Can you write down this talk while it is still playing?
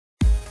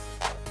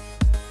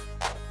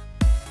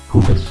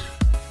Hoopus.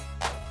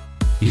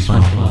 He's my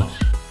flush.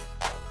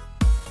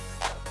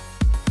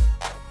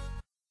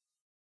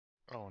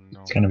 Oh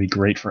no. It's gonna be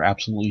great for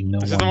absolutely no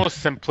one. This is the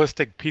most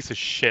simplistic piece of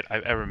shit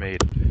I've ever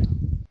made.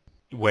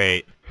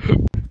 Wait.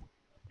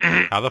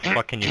 How the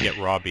fuck can you get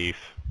raw beef?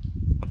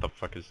 What the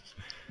fuck is this?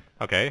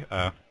 Okay,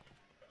 We're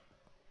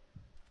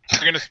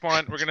gonna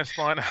spawn we're gonna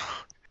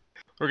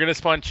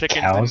spawn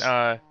chickens Cows?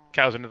 and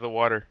cows into the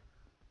water.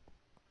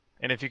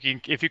 And if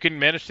you can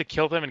manage to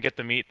kill them and get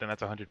the meat, then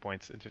that's 100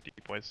 points and 50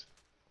 points.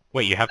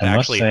 wait, you have to I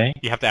must say-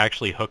 you have to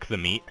actually hook the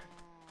meat?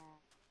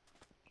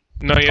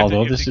 No, you have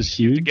Although to, this is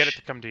you have to huge, get it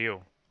to come to you.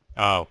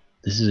 Oh.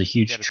 this is a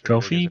huge Yeah, it's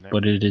trophy, really good, isn't it?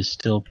 but it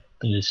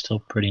is still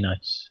pretty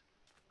nice.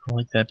 I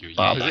like that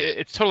bob.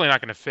 It's totally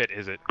not gonna fit,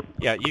 is it?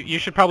 Yeah, you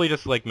should probably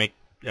just like make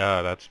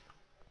that's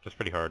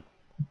pretty hard.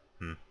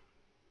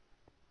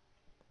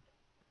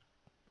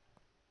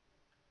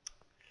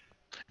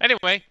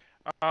 Anyway,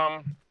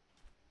 So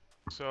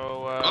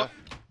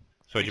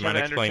do you mind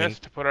explaining?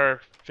 chest to put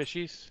our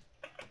fishies?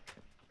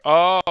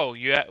 Oh,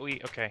 yeah,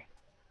 okay.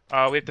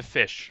 We have to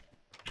fish.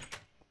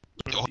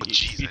 Oh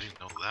jeez, I didn't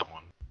know that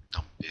one.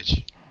 Dumb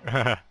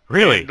bitch.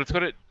 Really? Let's go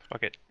to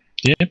fuck it.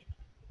 Yep.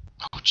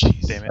 Oh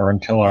jeez. Damn it. Or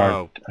until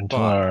our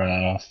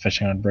Oh,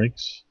 fishing rod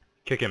breaks.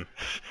 Kick him.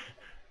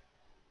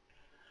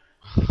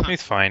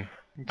 He's fine.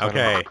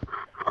 Okay.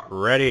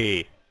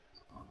 Ready.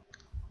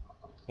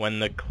 When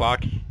the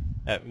clock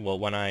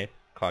when I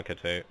clock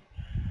hits 8.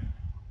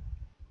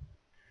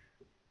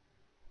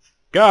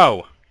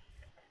 Go!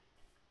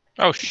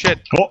 Oh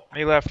shit! Oh!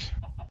 He left.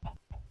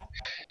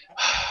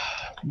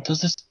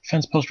 Does this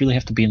fence post really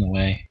have to be in the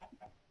way?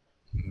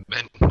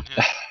 Ben,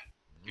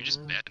 you're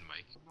just bad,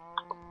 Mike.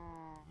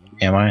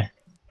 Am I?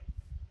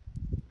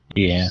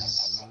 Yeah.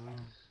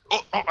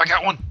 Oh, I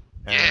got one.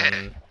 Yeah.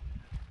 And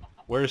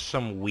where's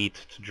some wheat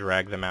to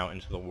drag them out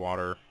into the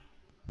water?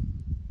 You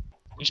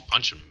just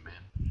punch him,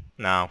 man.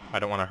 No, I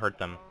don't want to hurt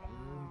them.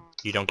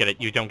 You don't get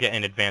it. You don't get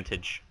an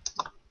advantage.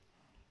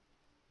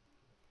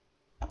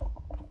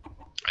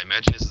 I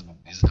imagine this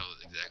is how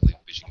exactly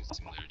Fishing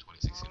Simulator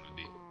 2016 would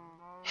be.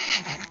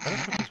 Where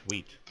the fuck is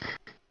wheat?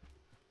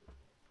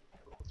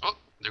 Oh,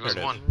 there goes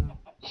There it is. one.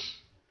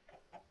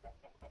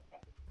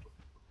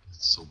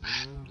 It's so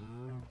bad.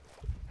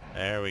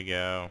 There we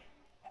go.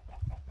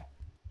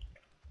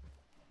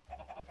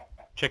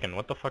 Chicken,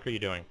 what the fuck are you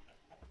doing?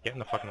 Get in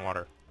the fucking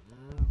water.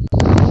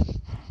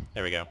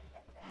 There we go.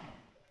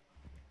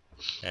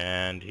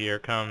 And here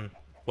come...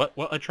 What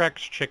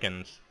attracts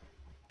chickens?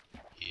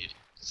 Here.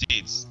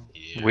 Seeds.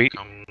 Here Wheat.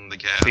 come the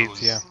cows.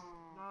 Seeds, yeah.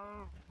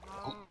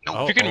 Oh, no.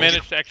 Oh, If you can oh.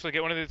 manage to actually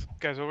get one of these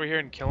guys over here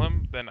and kill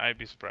him, then I'd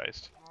be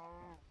surprised.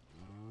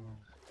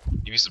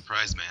 You'd be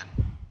surprised,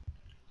 man.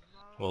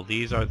 Well,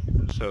 these are...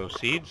 So,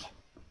 seeds?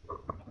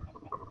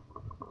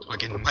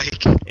 Fucking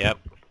Mike. Yep.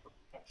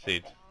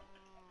 Seeds.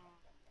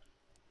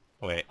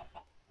 Wait.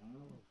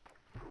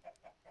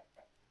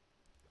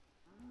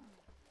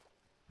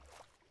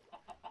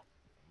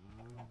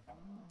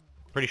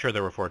 Pretty sure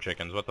there were 4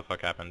 chickens. What the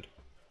fuck happened?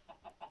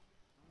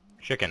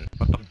 Chicken,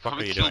 what the fuck are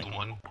Probably you killed doing?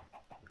 one.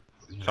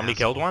 Somebody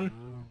killed one?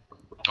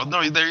 Oh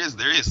no, there he is.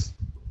 There he is.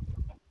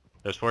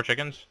 There's 4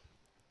 chickens?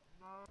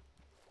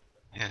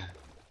 Yeah.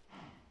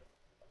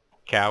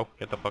 Cow,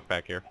 get the fuck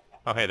back here.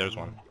 Oh hey, there's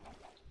one.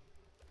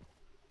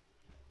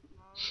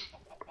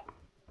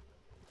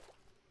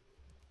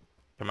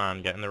 Come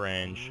on, get in the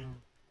range. Man,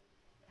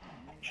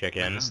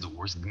 Chicken. this is the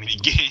worst mini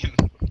game.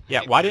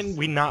 Yeah, why didn't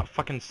we not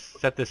fucking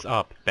set this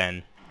up,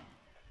 Ben?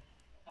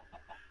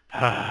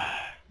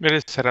 It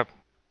is set up.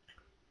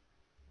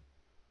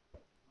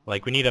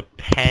 Like, we need a He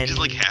pen. just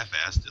like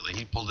half-assed it. Like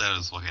he pulled out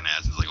his fucking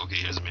ass. He's like, okay,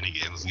 here's a mini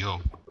game. Let's go.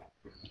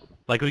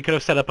 Like, we could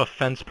have set up a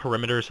fence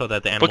perimeter so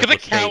that the animals Look at the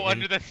would stay cow in-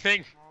 under the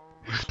thing!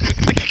 Look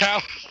at the cow!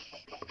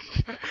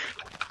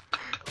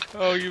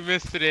 Oh, you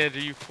missed it,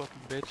 Andrew, you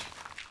fucking bitch.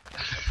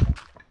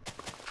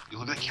 You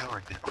look at that cow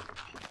right there.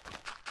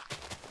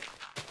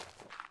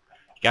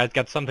 You guys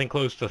got something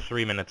close to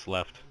 3 minutes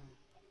left.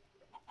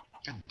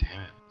 God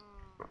damn it.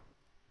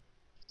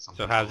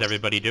 So how's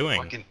everybody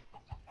doing? Fucking...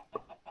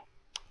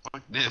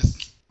 Fuck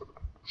this.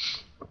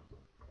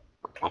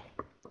 Oh,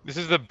 This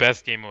is the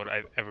best game mode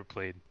I've ever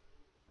played.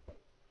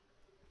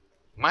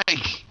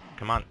 Mike!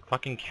 Come on,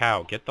 fucking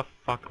cow, get the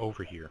fuck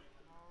over here.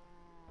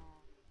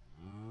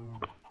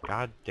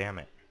 God damn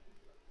it.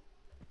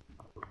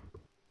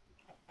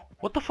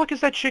 What the fuck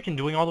is that chicken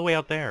doing all the way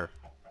out there?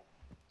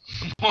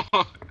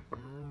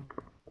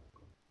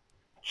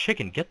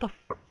 Chicken, get the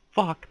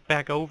fuck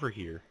back over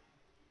here.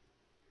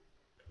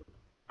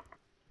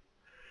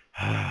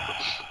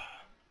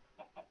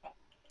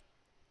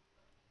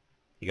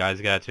 You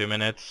guys got 2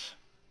 minutes?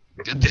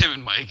 God damn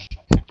it, Mike.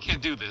 You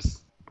can't do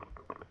this.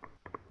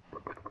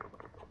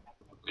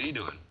 What are you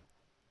doing?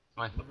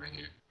 My foot right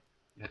here.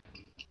 Yeah.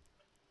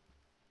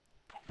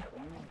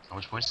 How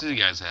much points do you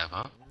guys have,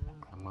 huh?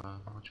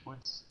 How much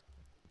points?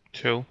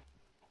 2. Oh,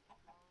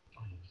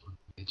 you fucking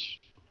bitch.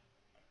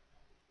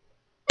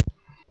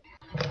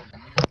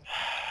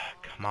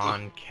 Come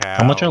on, cow.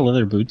 How much are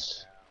leather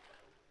boots?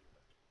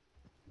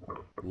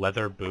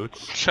 Leather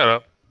boots? Shut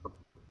up.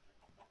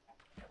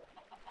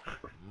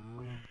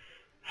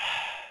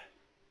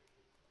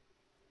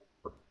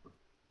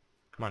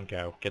 Come on,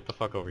 cow. Get the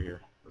fuck over here.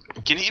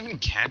 Can you even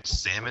catch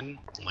salmon,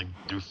 like,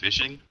 through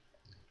fishing?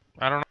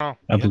 I don't know.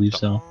 I Get believe the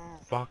so.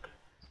 Fuck.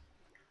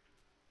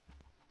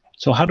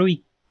 So how do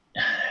we...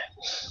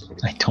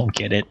 I don't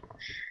get it.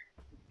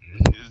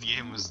 This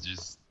game was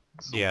just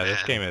so Yeah, this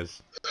bad. game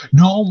is...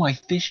 No, my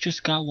fish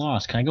just got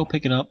lost. Can I go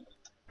pick it up?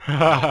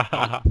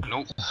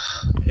 Nope.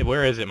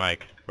 Where is it,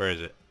 Mike? Where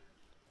is it?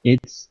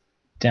 It's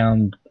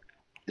down...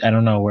 I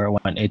don't know where it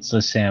went. It's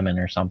a salmon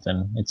or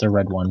something. It's a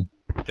red one.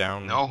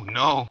 Down...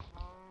 No.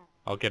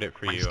 I'll get it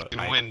for Mike's you.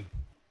 gonna win.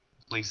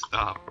 Please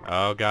stop.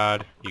 Oh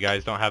god, you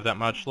guys don't have that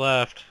much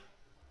left.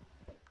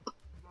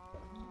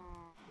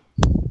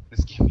 This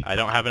game I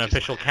don't have an kicks my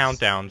official ass.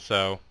 countdown,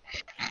 so...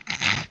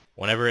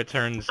 Whenever it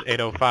turns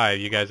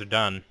 8:05, you guys are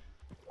done.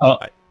 Oh,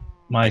 I-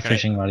 my can I-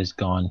 fishing rod is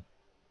gone.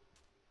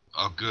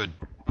 Oh, good.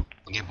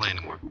 I can't play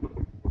anymore.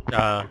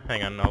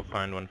 Hang on, I'll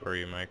find one for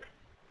you, Mike.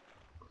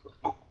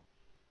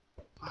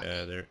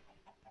 Yeah, there.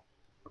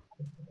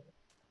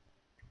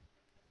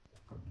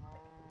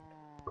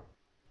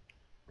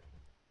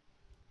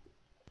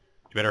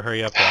 You better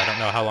hurry up, though. I don't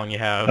know how long you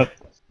have. Oh.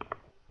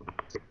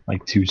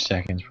 Like 2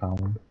 seconds,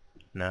 probably.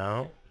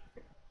 No?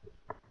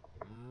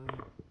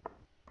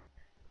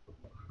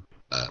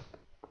 Look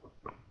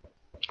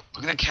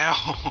at that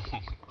cow.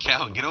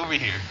 Cow, get over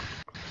here.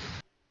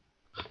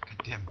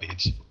 Goddamn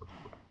bitch.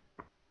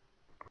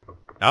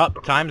 Oh,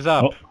 time's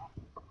up.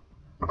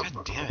 Oh.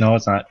 God damn it. No,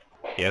 it's not.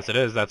 Yes, it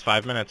is. That's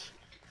 5 minutes.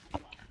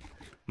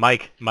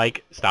 Mike,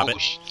 stop Oh, it. I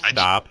ju-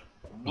 Stop.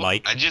 Well,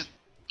 Mike, I just.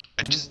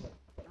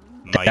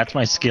 Mike. That's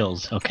my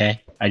skills, okay?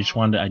 I just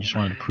wanted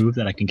to prove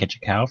that I can catch a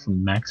cow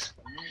from max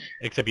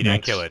Except you didn't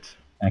Next. kill it.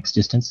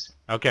 distance.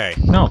 Okay.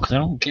 No, because I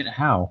don't get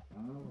how.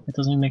 It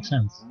doesn't even make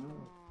sense.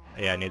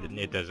 Yeah, neither,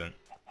 it doesn't.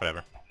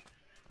 Whatever.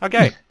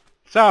 Okay,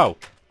 so,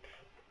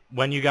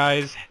 when you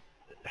guys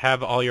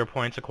have all your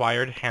points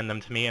acquired, hand them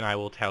to me and I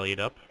will tally it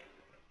up.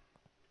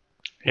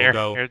 We'll Here,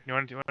 go- here. You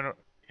want to?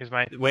 Here's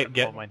mine. Wait,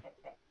 get- Hold mine.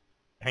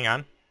 Hang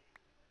on.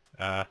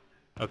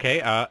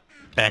 Okay,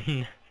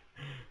 Ben.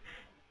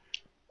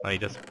 Let me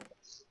just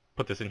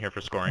put this in here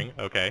for scoring.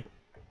 Okay.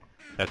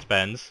 That's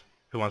Ben's.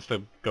 Who wants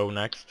to go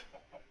next?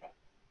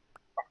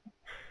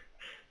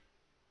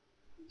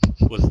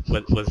 Was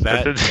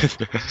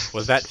that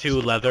was that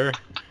too leather?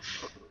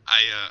 I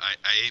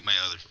ate my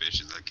other fish.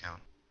 Does that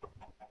count?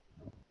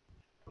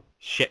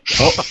 Shit.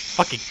 Oh, the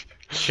fucking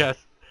chest.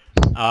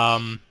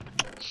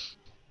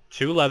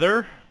 Two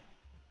leather.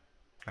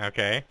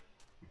 Okay.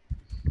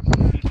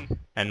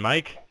 And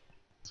Mike?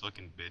 This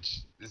fucking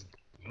bitch. This.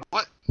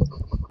 What?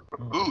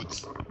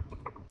 Boots.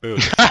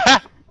 Boots.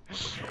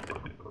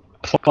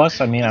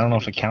 Plus, I mean, I don't know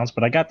if it counts,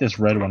 but I got this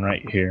red one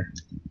right here.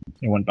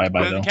 It went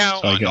bye-bye, Doesn't though.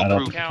 count. So I No got, I don't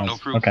proof, think it no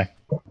counts. proof. Okay.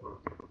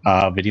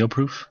 Video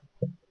proof?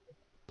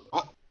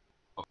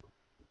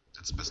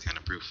 That's the best kind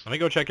of proof. Let me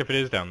go check if it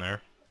is down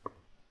there.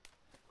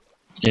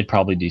 It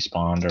probably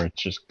despawned, or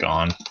it's just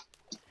gone.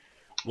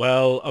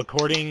 Well,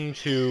 according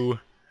to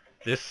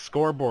this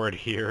scoreboard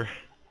here,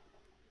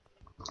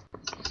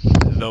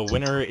 the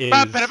winner is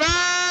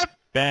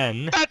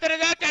Ben. How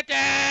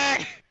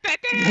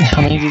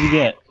many did you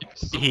get?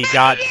 He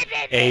got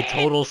a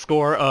total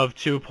score of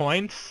 2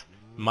 points.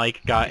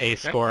 Mike got a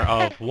score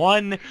of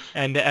 1,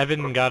 and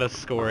Evan got a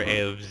score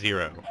of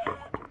 0.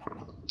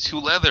 2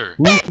 leather.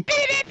 Ooh,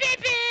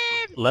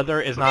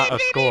 Leather is not a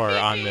score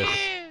on this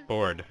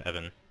board,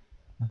 Evan.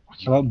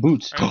 how about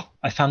boots?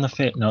 I found the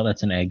fit. No,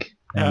 that's an egg.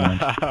 Never mind.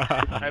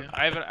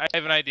 I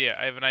have an idea.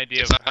 I have an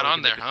idea. It's of not how we on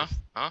can there, make huh? this.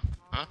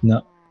 Huh?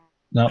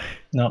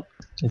 No,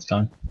 it's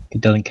gone.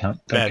 It doesn't count.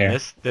 Don't Ben, care.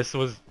 this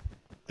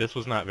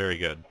was not very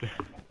good.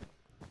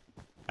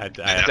 And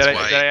Did that's I-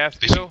 why did I ask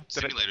Fishing you? Did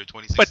I- Simulator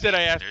 2016. But did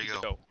I ask There you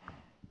you go.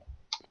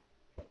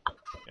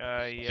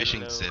 Yellow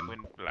Fishing sim.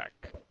 and black.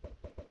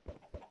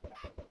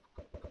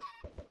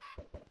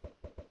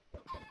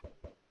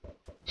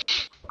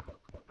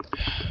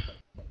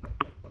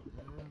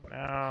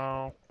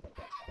 No.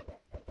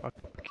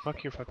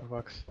 Fuck your fucking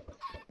bucks.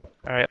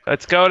 Alright,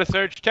 let's go to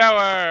Surge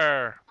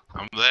Tower!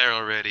 I'm there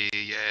already.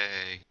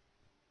 Yay.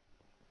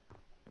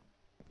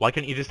 Why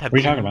couldn't you just have What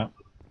are you two? talking about?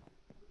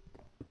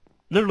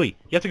 Literally,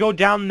 you have to go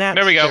down that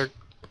There we go. stair-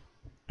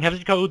 You have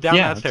to go down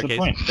Yeah, that that's the staircase,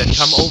 point. then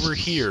come over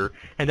here,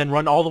 and then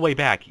run all the way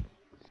back.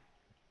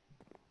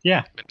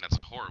 Yeah. Man, that's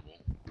horrible.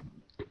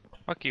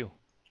 Fuck you.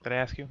 Did I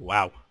ask you?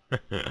 Wow.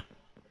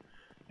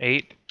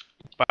 8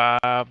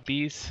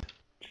 Bobbies.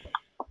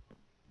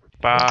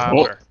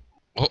 Bobber.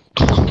 Oh.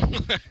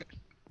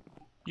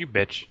 You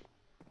bitch.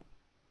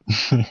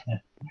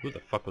 Who the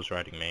fuck was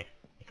riding me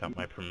without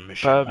my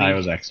permission? Bobby. I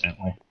was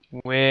accidentally.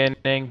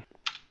 Winning.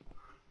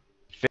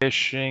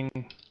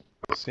 Fishing.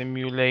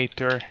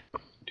 Simulator.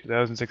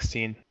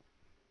 2016.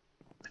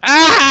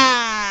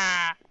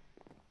 Ah!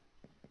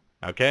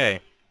 Okay.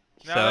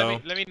 No,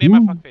 So let me name my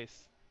Ooh. fuckface.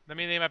 Let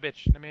me name my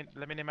bitch. Let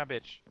me name my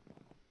bitch.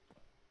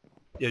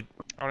 It-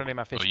 I wanna name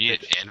my fish Oh, yeah,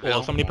 bitch. anvil.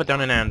 well, somebody put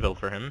down an anvil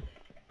for him.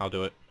 I'll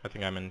do it. I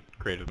think I'm in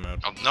creative mode.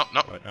 Oh, no.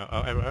 But,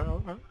 okay.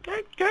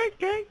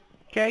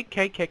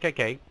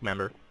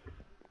 Remember.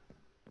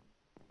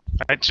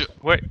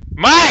 Wait,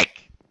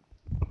 Mike!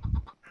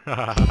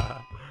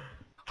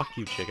 Fuck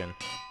you, chicken.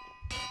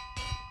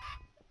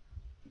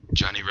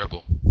 Johnny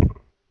Rebel.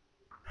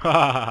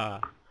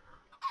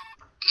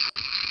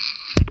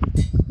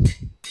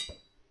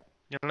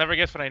 You'll never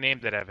guess what I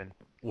named it, Evan.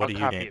 What I'll do you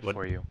copy name? it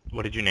for you.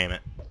 What did you name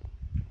it?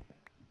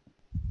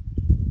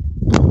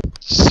 What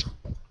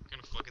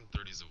kind of fucking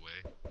 30s away?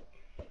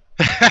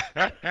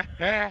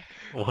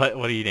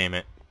 What do you name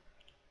it?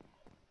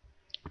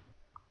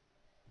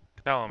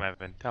 Tell him,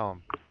 Evan. Tell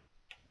him.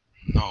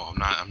 No,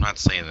 I'm not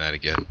saying that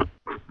again.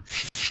 Do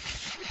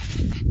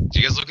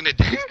you guys looking at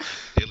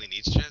daily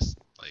needs chest?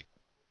 Like,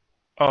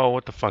 Oh,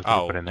 what the fuck did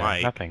Oh, you put in there?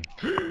 Mike. Nothing.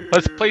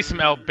 Let's play some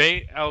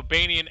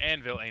Albanian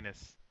anvil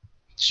anus.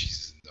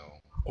 Jesus, no.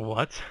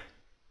 What?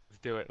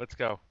 Let's do it. Let's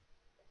go.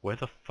 Where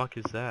the fuck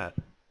is that?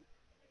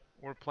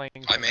 We're playing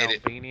I some made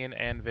it. Albanian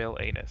anvil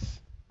anus.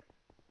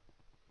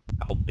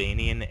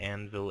 Albanian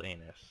anvil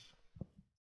anus.